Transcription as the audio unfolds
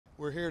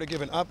We're here to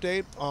give an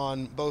update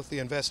on both the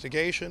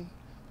investigation,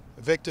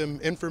 victim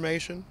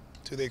information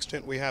to the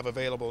extent we have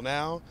available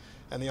now,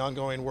 and the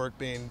ongoing work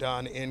being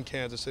done in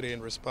Kansas City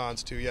in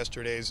response to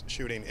yesterday's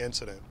shooting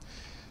incident.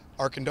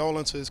 Our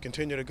condolences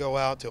continue to go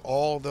out to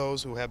all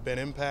those who have been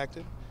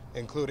impacted,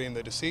 including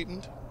the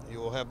decedent. You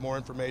will have more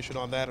information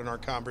on that in our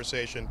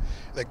conversation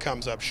that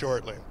comes up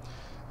shortly.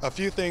 A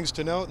few things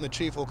to note, and the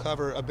Chief will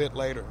cover a bit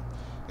later.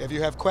 If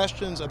you have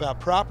questions about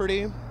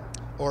property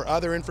or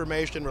other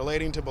information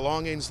relating to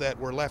belongings that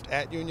were left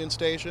at Union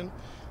Station,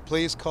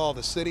 please call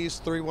the city's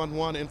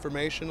 311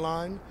 information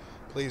line.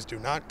 Please do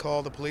not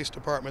call the police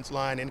department's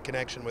line in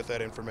connection with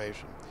that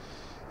information.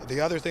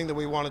 The other thing that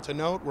we wanted to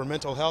note were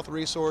mental health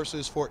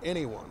resources for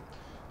anyone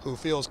who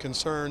feels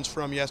concerns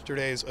from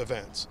yesterday's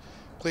events.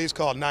 Please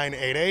call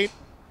 988,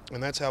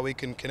 and that's how we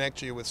can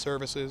connect you with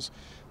services.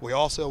 We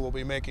also will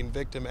be making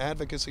victim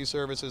advocacy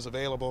services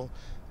available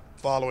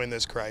following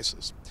this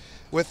crisis.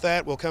 With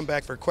that, we'll come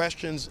back for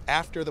questions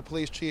after the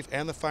police chief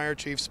and the fire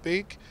chief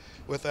speak.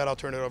 With that, I'll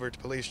turn it over to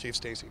Police Chief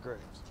Stacey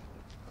Graves.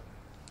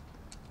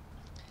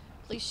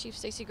 Police Chief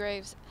Stacey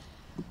Graves.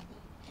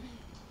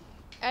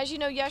 As you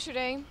know,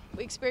 yesterday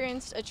we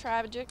experienced a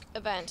tragic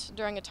event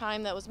during a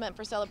time that was meant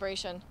for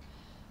celebration.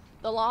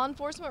 The law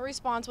enforcement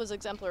response was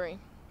exemplary.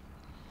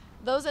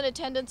 Those in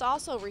attendance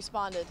also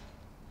responded.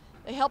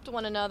 They helped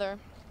one another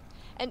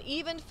and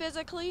even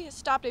physically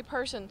stopped a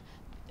person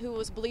who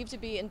was believed to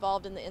be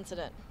involved in the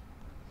incident.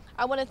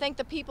 I want to thank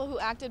the people who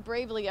acted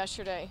bravely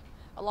yesterday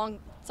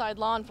alongside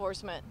law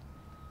enforcement,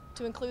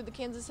 to include the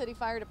Kansas City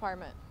Fire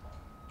Department.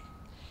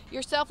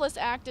 Your selfless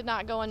act did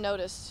not go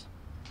unnoticed.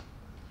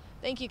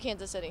 Thank you,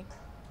 Kansas City.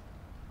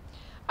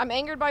 I'm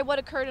angered by what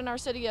occurred in our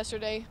city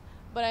yesterday,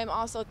 but I am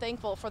also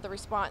thankful for the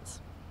response.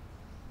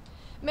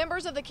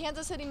 Members of the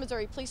Kansas City,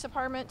 Missouri Police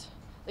Department,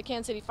 the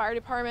Kansas City Fire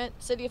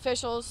Department, city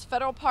officials,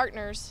 federal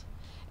partners,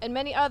 and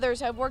many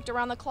others have worked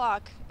around the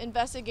clock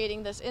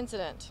investigating this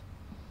incident.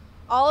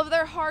 All of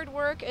their hard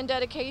work and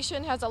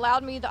dedication has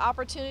allowed me the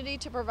opportunity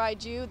to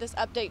provide you this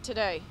update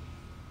today.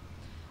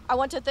 I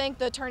want to thank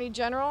the Attorney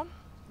General,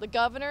 the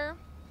Governor,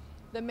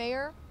 the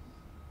Mayor,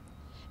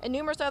 and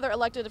numerous other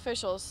elected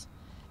officials,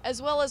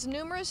 as well as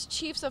numerous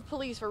chiefs of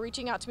police for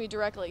reaching out to me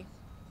directly,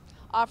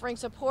 offering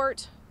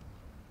support,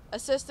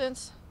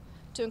 assistance,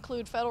 to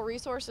include federal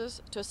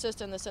resources to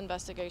assist in this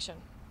investigation.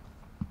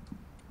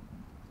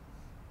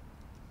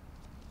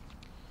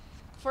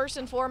 First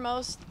and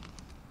foremost,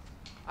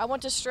 I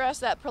want to stress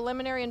that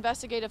preliminary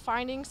investigative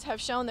findings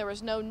have shown there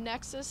was no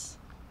nexus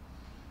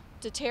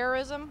to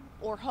terrorism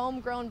or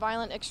homegrown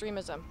violent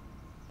extremism.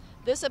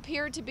 This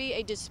appeared to be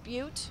a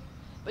dispute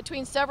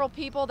between several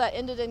people that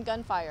ended in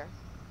gunfire.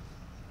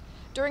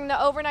 During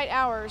the overnight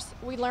hours,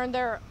 we learned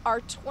there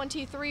are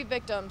 23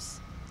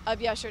 victims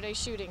of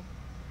yesterday's shooting.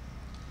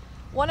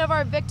 One of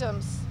our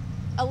victims,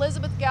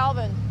 Elizabeth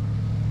Galvin,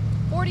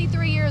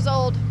 43 years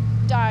old,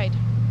 died.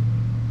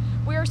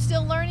 We are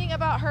still learning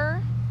about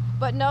her,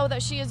 but know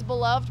that she is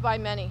beloved by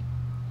many.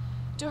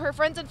 To her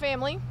friends and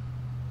family,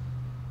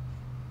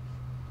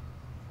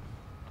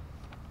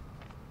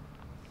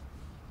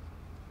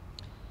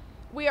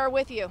 we are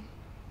with you,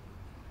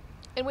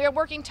 and we are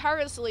working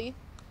tirelessly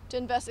to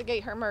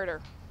investigate her murder.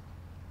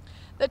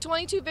 The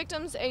 22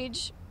 victims'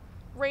 age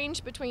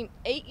ranged between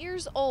 8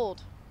 years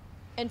old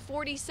and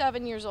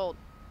 47 years old.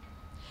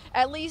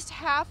 At least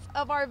half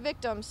of our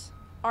victims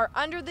are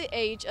under the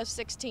age of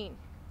 16.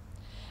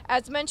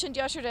 As mentioned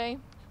yesterday,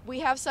 we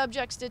have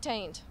subjects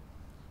detained,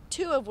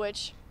 2 of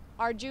which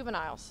are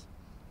juveniles.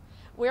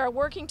 We are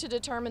working to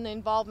determine the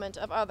involvement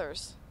of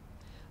others,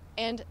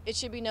 and it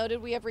should be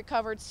noted we have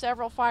recovered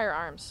several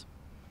firearms.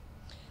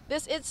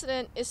 This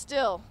incident is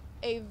still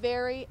a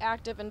very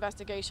active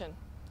investigation.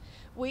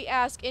 We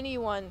ask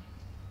anyone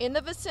in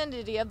the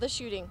vicinity of the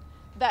shooting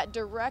that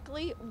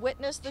directly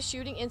witnessed the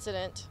shooting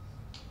incident,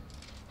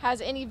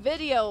 has any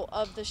video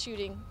of the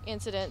shooting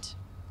incident,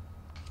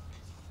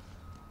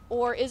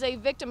 or is a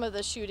victim of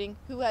the shooting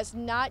who has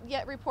not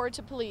yet reported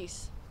to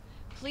police,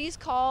 please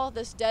call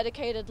this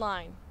dedicated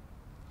line,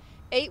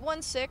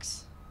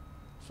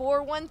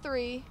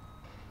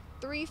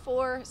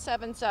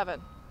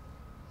 816-413-3477.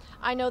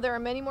 I know there are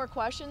many more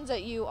questions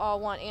that you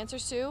all want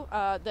answers to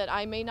that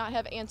I may not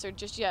have answered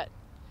just yet.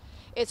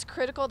 It's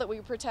critical that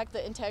we protect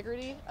the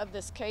integrity of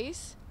this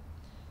case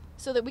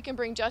so that we can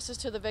bring justice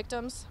to the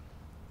victims,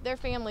 their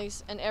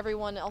families, and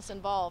everyone else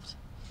involved.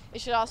 It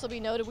should also be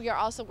noted we are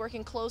also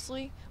working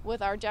closely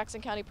with our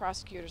Jackson County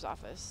Prosecutor's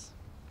Office.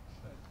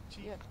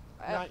 Chief, Yeah.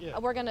 not yet.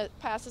 We're going to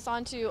pass this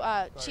on to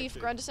Chief Chief.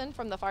 Grundison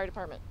from the Fire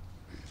Department.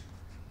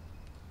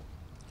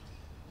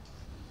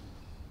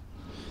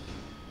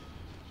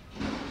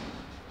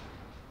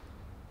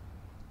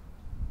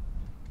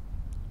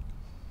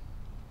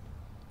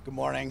 Good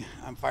morning.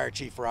 I'm Fire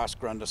Chief Ross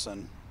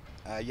Grundison.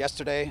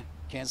 Yesterday,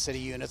 Kansas City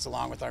units,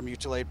 along with our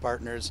mutual aid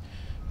partners,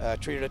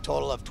 treated a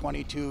total of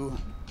 22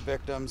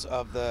 victims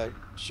of the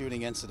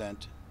shooting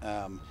incident.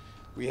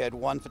 We had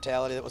 1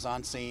 fatality that was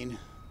on scene,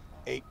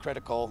 8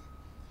 critical,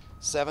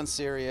 7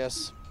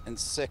 serious, and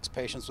 6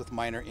 patients with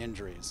minor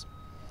injuries.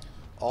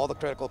 All the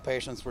critical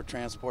patients were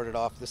transported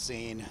off the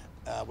scene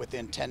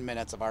within 10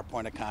 minutes of our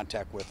point of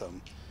contact with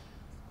them.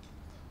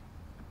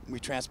 We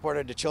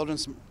transported to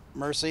Children's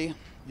Mercy,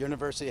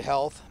 University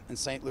Health, and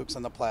St. Luke's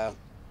on the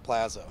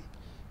Plaza.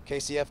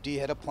 KCFD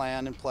had a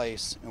plan in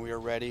place, and we were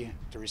ready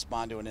to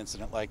respond to an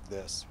incident like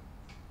this.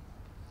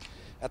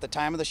 At the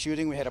time of the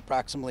shooting, we had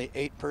approximately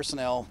 8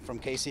 personnel from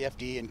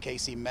KCFD and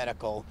KC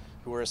Medical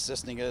who were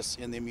assisting us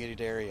in the immediate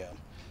area.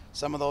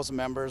 Some of those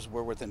members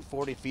were within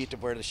 40 feet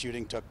of where the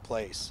shooting took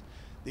place.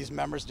 These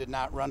members did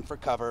not run for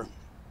cover,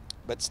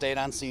 but stayed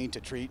on scene to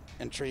treat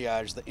and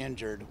triage the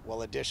injured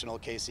while additional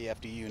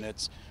KCFD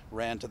units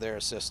ran to their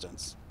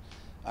assistance.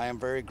 I am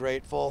very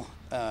grateful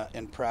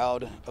and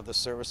proud of the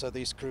service of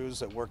these crews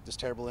that worked this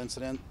terrible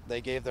incident. They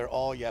gave their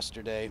all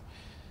yesterday,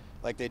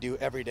 like they do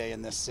every day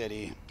in this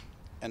city,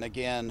 and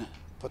again,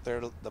 put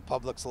the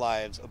public's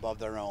lives above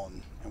their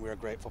own, and we are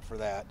grateful for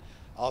that.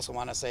 I also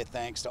want to say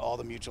thanks to all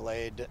the mutual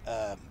aid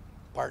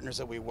partners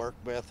that we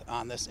worked with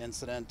on this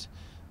incident.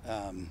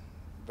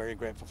 Very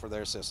grateful for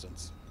their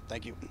assistance.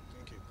 Thank you.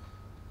 Thank you.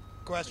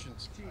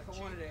 Questions? Chief, I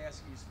wanted to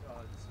ask you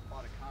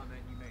about a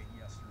comment you made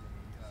yesterday,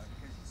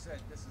 because you said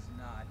this is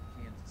not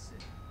Kansas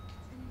City.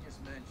 And you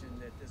just mentioned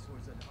that this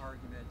was an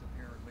argument,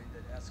 apparently,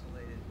 that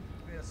escalated.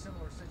 We had a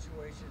similar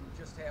situation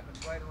just happened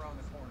right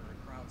around the corner at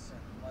Crown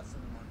Center less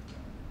than a month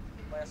ago.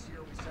 Last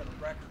year, we set a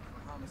record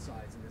for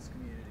homicides in this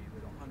community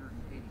with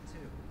 182.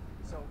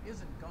 So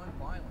isn't gun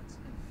violence,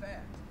 in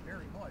fact,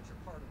 very much a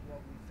part of what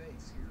we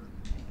face here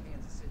in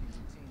Kansas City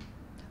routinely?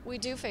 We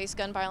do face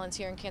gun violence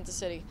here in Kansas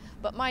City,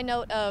 but my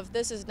note of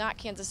this is not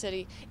Kansas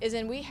City is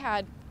in we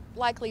had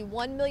likely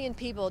 1 million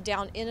people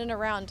down in and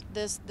around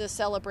this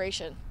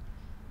celebration.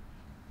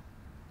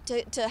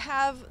 To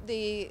have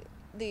the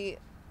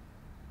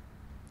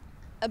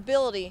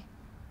ability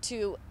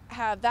to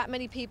have that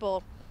many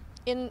people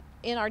in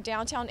our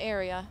downtown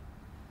area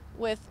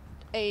with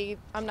I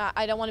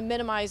don't want to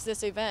minimize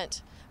this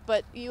event,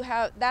 but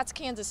that's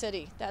Kansas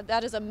City.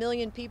 That is 1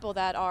 million people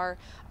that are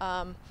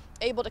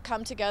able to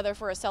come together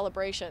for a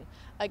celebration.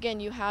 Again,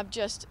 you have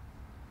just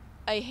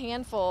a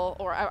handful,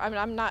 or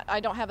I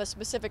don't have a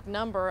specific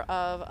number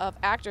of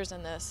actors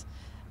in this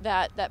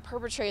that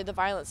perpetrated the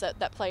violence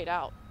that played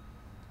out.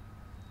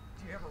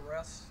 Do you have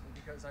arrests?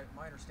 Because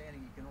my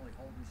understanding, you can only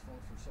hold these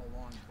folks for so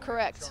long.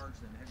 Correct. Charge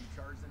them. Have you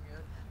charged them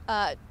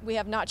yet? We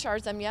have not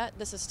charged them yet.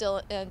 This is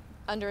still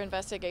under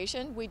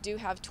investigation. We do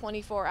have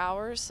 24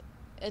 hours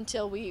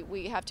until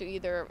we have to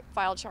either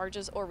file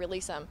charges or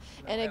release them.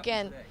 And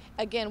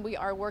again, we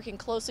are working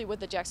closely with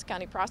the Jackson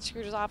County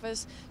Prosecutor's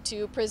Office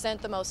to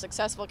present the most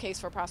successful case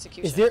for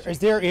prosecution. Is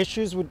there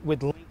issues with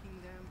linking them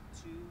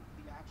to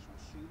the actual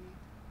shooting?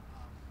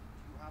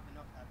 Do you have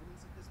enough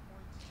evidence at this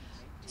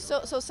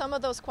point? So some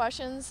of those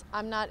questions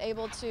I'm not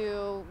able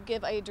to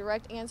give a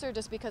direct answer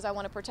just because I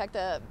want to protect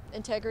the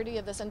integrity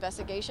of this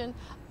investigation.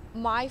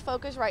 My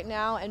focus right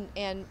now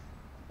and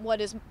what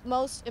is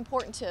most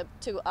important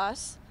to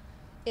us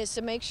is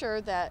to make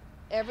sure that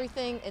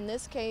everything in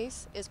this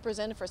case is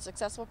presented for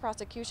successful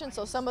prosecution.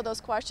 So some of those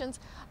questions,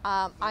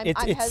 I'm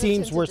hesitant. It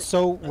seems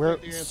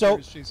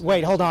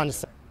wait, hold on a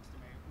second.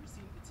 It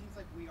seems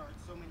like we are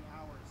so many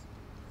hours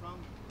from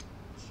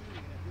the shooting,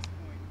 and at this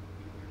point,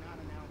 you're not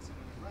announcing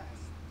an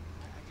arrest.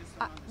 I just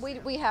don't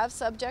understand. We have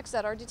subjects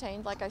that are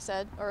detained, like I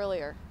said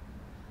earlier.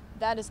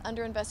 That is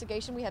under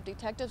investigation. We have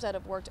detectives that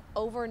have worked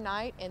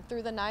overnight and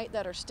through the night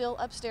that are still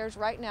upstairs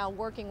right now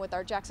working with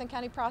our Jackson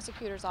County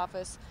Prosecutor's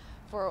Office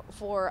for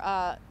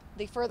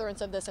the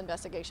furtherance of this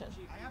investigation.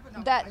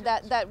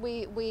 That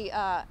we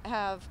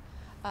have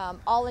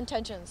all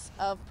intentions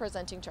of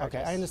presenting charges.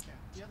 Okay, I understand.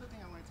 The other thing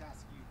I wanted to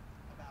ask you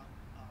about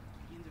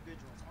the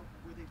individuals,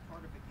 were they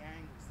part of a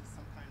gang? Was this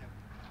some kind of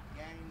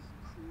gang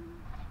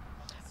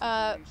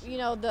crew situation? You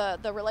know,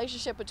 the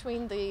relationship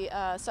between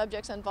the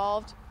subjects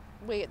involved,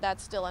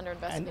 that's still under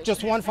investigation. And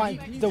just one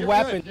final, the You're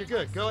weapon. Good.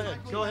 You're good. Go ahead.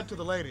 Go ahead to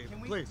the lady,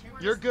 please.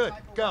 You're good.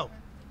 Go.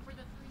 For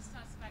the 3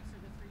 suspects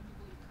or the 3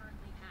 people you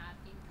currently have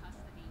in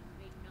custody,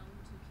 were they known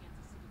to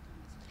Kansas City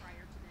Police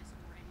prior to this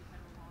or any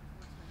federal law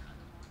enforcement or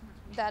other law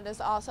enforcement? That is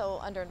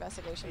also under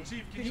investigation.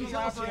 Chief, can you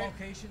tell us the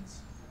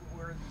locations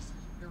where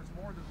there was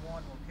more than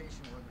one location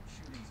where the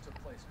shootings took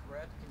place,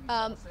 correct? Can you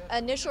tell us that?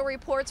 Initial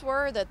reports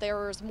were that there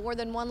was more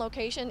than one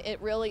location.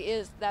 It really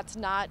is, that's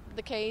not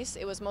the case.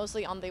 It was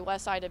mostly on the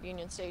west side of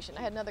Union Station.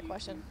 I had another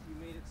question. You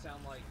made it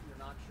sound like you're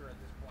not sure at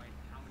this point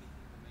how many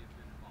people may have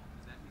been involved.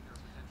 Does that mean there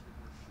are potentially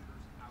more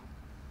shooters out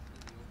in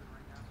the open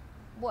right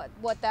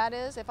now? What that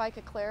is, if I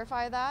could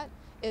clarify that,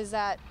 is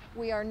that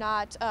we are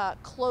not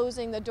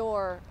closing the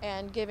door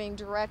and giving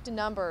direct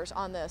numbers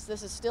on this.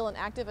 This is still an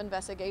active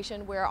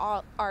investigation. We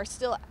are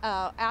still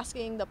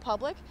asking the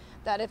public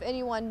that if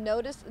anyone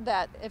noticed,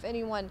 that if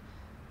anyone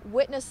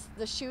witnessed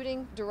the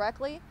shooting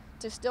directly,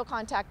 to still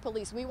contact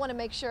police. We want to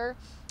make sure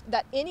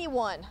that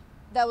anyone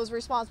that was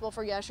responsible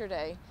for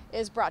yesterday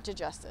is brought to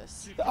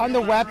justice. On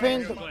the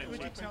weapon,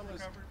 Would you tell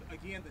us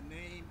again the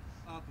name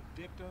of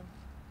the victim?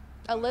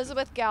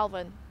 Elizabeth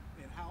Galvin,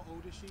 And how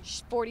old is she?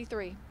 she's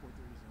 43.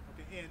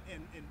 Okay,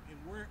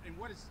 and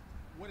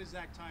what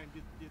exact time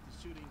did the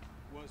shooting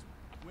was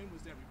When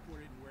was that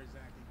reported and where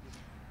exactly did it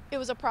happen? It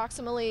was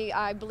approximately,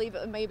 I believe,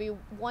 maybe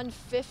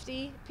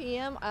 1:50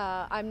 p.m.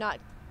 I'm not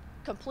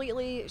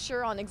completely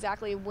sure on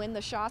exactly when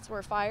the shots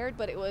were fired,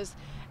 but it was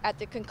at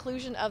the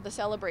conclusion of the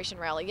celebration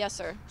rally. Yes,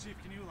 sir. Chief,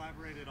 can you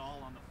elaborate at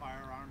all on the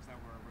firearms that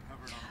were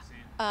recovered on the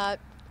scene?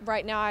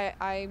 Right now,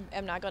 I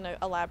am not going to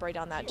elaborate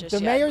on that just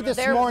The yet. mayor this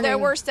morning. There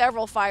were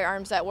several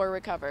firearms that were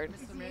recovered.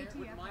 Would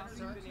minors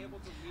have been able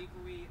to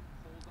legally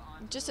hold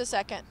on to Just a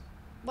second.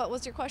 What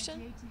was your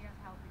question? ATF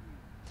helping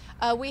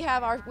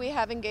you? We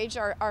have engaged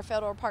our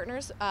federal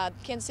partners.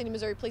 Kansas City,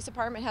 Missouri Police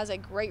Department has a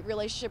great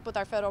relationship with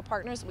our federal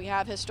partners. We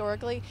have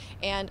historically,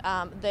 and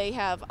they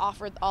have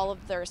offered all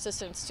of their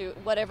assistance to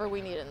whatever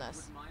we need in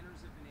this. Would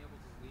minors have been able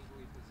to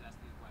legally possess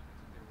these weapons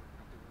if they were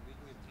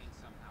legally obtained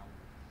somehow?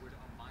 Would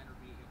a minor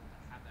be able to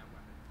have that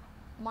weapon in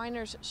public?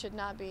 Minors should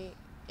not be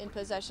in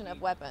possession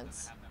of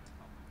weapons. Have them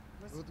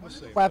in public? We'll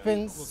save that.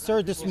 Weapons, We'll-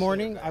 sir, this we'll save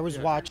morning that. I was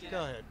Yeah. watching.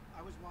 Go ahead.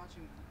 I was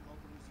watching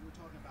local news. You were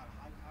talking about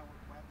a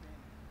high-powered weapon.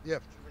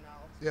 Yep.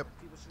 Juveniles. Yep.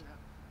 People shouldn't have.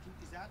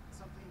 Is that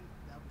something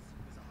that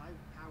was a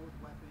high-powered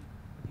weapon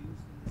used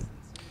in this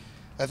incident?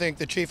 I think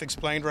the chief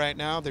explained right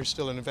now there's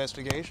still an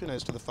investigation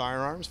as to the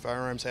firearms.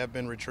 Firearms have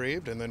been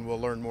retrieved, and then we'll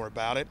learn more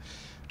about it.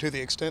 To the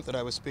extent that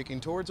I was speaking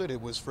towards it,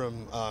 it was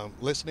from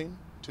listening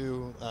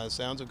to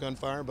sounds of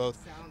gunfire, both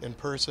in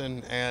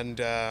person and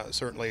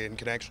certainly in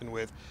connection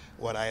with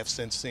what I have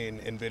since seen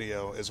in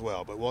video as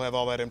well. But we'll have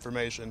all that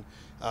information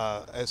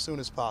as soon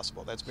as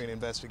possible. That's being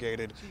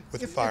investigated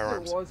with the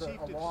firearms. If there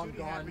was a long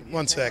gone.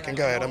 One second,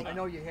 go ahead. I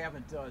know you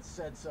haven't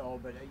said so,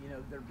 but you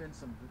know there have been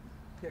some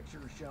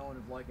pictures shown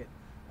of like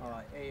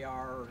an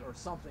AR or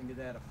something to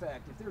that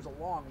effect. If there's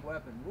a long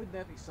weapon, wouldn't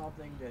that be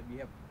something that you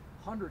have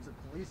hundreds of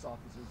police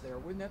officers there?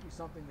 Wouldn't that be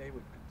something they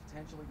would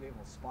potentially be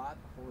able to spot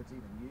before it's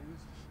even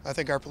used? I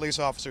think our police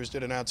officers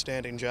did an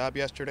outstanding job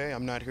yesterday.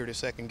 I'm not here to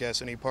second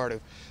guess any part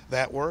of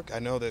that work. I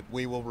know that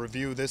we will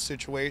review this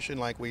situation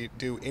like we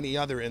do any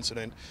other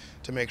incident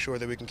to make sure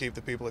that we can keep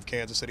the people of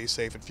Kansas City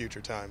safe at future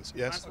times.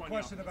 Yes? A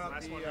question about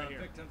the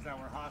victims that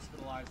were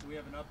hospitalized. Do we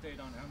have an update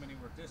on how many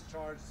were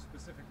discharged,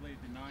 specifically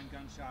the 9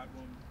 gunshot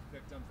wound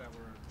victims that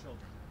were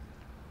children?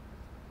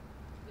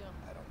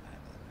 I don't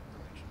have that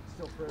information.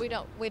 Still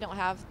prison? We don't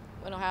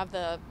have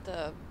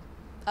the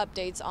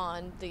updates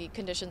on the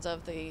conditions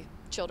of the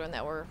children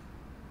that were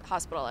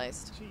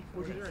hospitalized. Chief,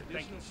 were there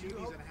additional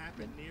shootings that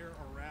happened near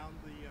or around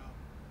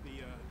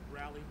the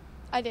rally?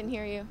 I didn't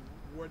hear you.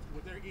 Were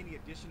there any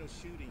additional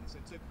shootings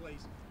that took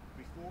place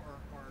before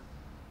or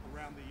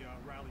around the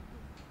rally?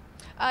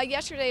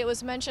 Yesterday it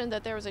was mentioned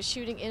that there was a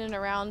shooting in and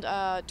around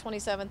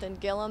 27th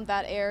and Gillum,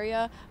 that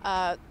area.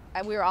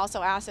 And we were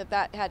also asked if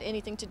that had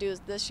anything to do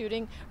with this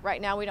shooting.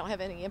 Right now we don't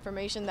have any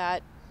information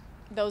that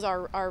those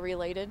are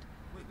related,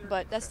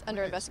 but that's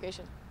under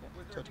investigation.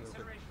 Was there a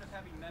consideration of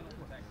having metal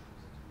detectors?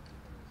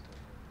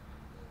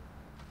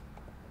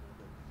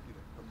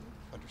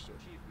 Understood.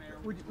 Chief, Mayor,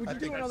 Would I you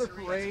think do another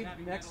parade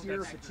next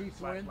year if the Chiefs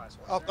win?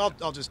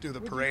 I'll just do the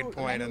parade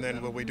point, and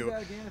then will we do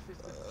that again if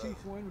the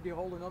Chiefs win? Would you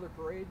hold another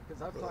parade?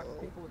 Because I've talked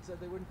to people that said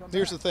they wouldn't come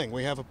Here's back. the thing.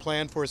 We have a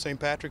plan for a St.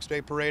 Patrick's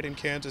Day parade in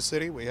Kansas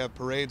City. We have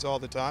parades all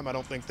the time. I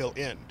don't think they'll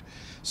end.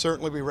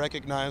 Certainly we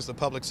recognize the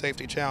public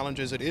safety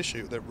challenges at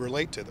issue that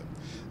relate to them.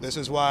 This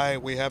is why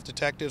we have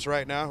detectives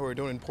right now who are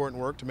doing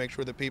important work to make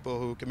sure that people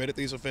who committed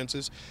these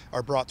offenses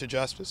are brought to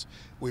justice.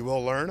 We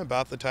will learn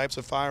about the types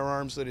of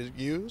firearms that is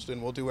used,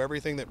 and we'll do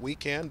everything that we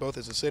can, both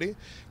as a city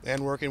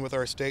and working with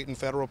our state and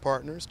federal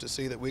partners, to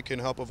see that we can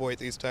help avoid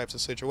these types of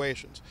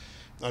situations.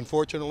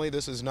 Unfortunately,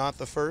 this is not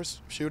the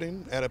first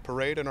shooting at a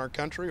parade in our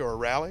country or a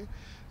rally.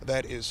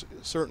 That is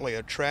certainly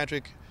a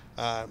tragic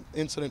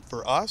incident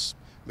for us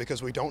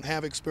because we don't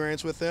have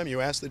experience with them. You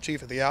asked the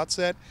chief at the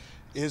outset,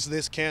 is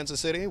this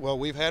Kansas City? Well,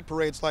 we've had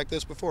parades like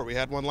this before. We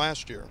had one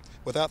last year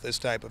without this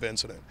type of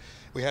incident.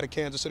 We had a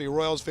Kansas City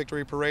Royals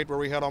victory parade where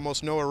we had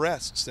almost no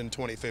arrests in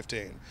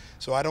 2015.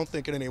 So I don't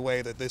think in any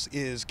way that this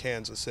is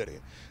Kansas City.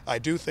 I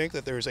do think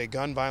that there is a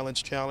gun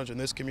violence challenge in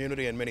this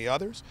community and many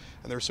others,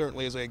 and there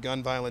certainly is a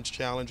gun violence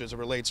challenge as it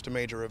relates to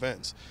major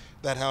events.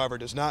 That, however,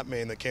 does not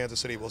mean that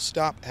Kansas City will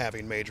stop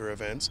having major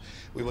events.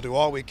 We will do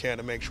all we can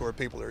to make sure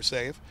people are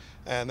safe,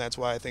 and that's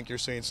why I think you're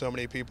seeing so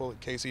many people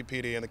at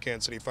KCPD and the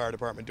Kansas City Fire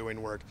Department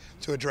doing work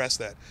to address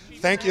that.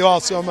 Thank you all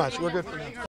so much. We're good for now.